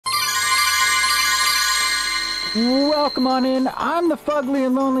Welcome on in. I'm the fugly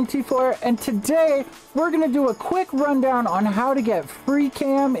and lonely T4, and today we're going to do a quick rundown on how to get free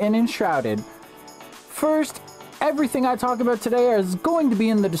cam in Enshrouded. First, everything I talk about today is going to be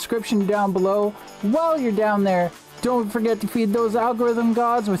in the description down below. While you're down there, don't forget to feed those algorithm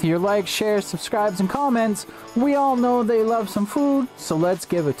gods with your likes, shares, subscribes, and comments. We all know they love some food, so let's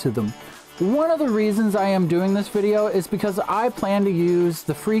give it to them. One of the reasons I am doing this video is because I plan to use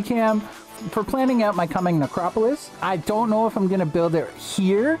the free cam for planning out my coming necropolis. I don't know if I'm gonna build it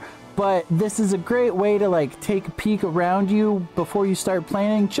here, but this is a great way to take a peek around you before you start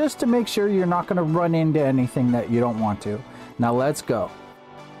planning, just to make sure you're not gonna run into anything that you don't want to. Now let's go.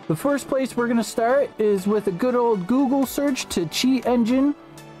 The first place we're gonna start is with a good old Google search to Cheat Engine.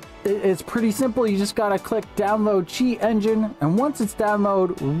 It's pretty simple. You just gotta click download Cheat Engine, and once it's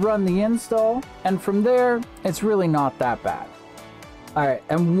download, run the install, and from there it's really not that bad. Alright,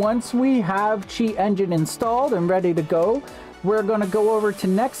 and once we have Cheat Engine installed and ready to go, we're going to go over to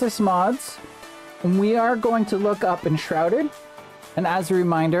Nexus Mods, and we are going to look up Enshrouded. And as a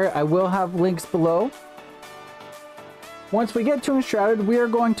reminder, I will have links below. Once we get to Enshrouded, we are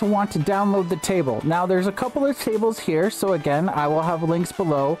going to want to download the table. Now, there's a couple of tables here, so again, I will have links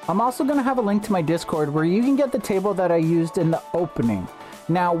below. I'm also going to have a link to my Discord where you can get the table that I used in the opening.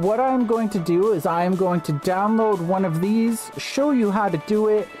 Now, what I'm going to do is I am going to download one of these, show you how to do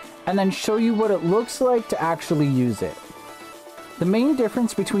it, and then show you what it looks like to actually use it. The main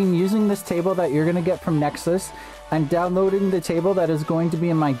difference between using this table that you're going to get from Nexus and downloading the table that is going to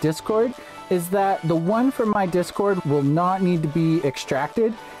be in my Discord is that the one from my Discord will not need to be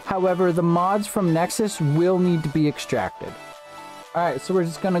extracted. However, the mods from Nexus will need to be extracted. Alright, so we're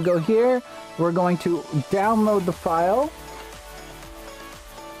just going to go here. We're going to download the file.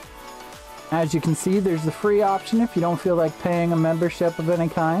 As you can see, there's the free option if you don't feel like paying a membership of any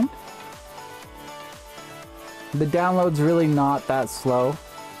kind. The download's really not that slow.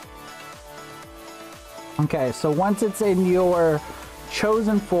 Okay, so once it's in your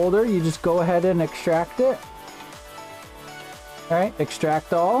chosen folder, you just go ahead and extract it. Alright,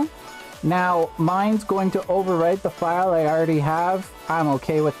 extract all. Now, mine's going to overwrite the file I already have. I'm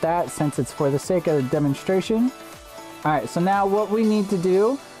okay with that since it's for the sake of the demonstration. Alright, so now what we need to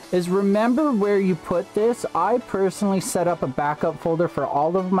do is remember where you put this. I personally set up a backup folder for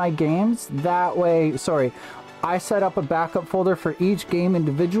all of my games. That way, I set up a backup folder for each game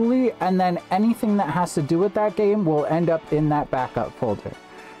individually, and then anything that has to do with that game will end up in that backup folder.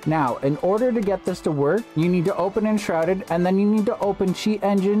 Now, in order to get this to work, you need to open Enshrouded, and then you need to open Cheat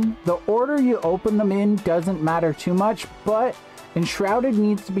Engine. The order you open them in doesn't matter too much, but Enshrouded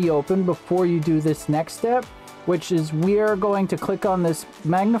needs to be opened before you do this next step, which is we are going to click on this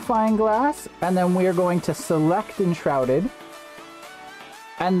magnifying glass, and then we are going to select Enshrouded.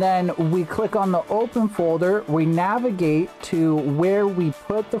 And then we click on the open folder, we navigate to where we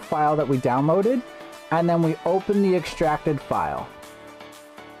put the file that we downloaded, and then we open the extracted file.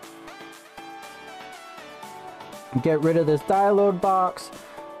 Get rid of this download box,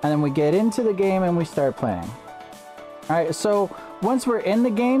 and then we get into the game and we start playing. Alright, so once we're in the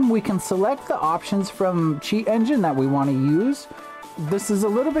game, we can select the options from Cheat Engine that we want to use. This is a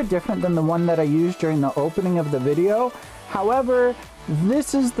little bit different than the one that I used during the opening of the video. However,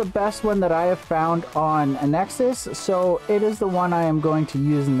 this is the best one that I have found on a Nexus, so it is the one I am going to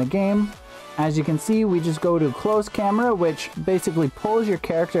use in the game. As you can see, we just go to close camera, which basically pulls your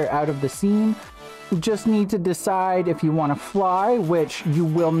character out of the scene. You just need to decide if you want to fly, which you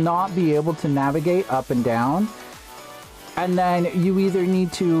will not be able to navigate up and down. And then you either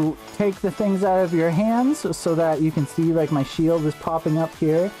need to take the things out of your hands so that you can see like my shield is popping up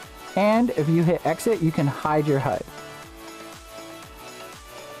here. And if you hit exit, you can hide your HUD.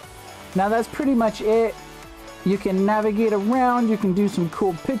 Now that's pretty much it. You can navigate around, you can do some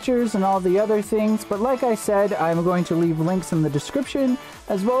cool pictures and all the other things. But like I said, I'm going to leave links in the description,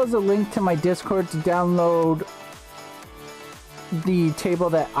 as well as a link to my Discord to download the table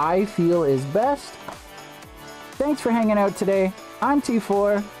that I feel is best. Thanks for hanging out today. I'm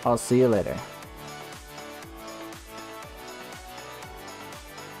T4. I'll see you later.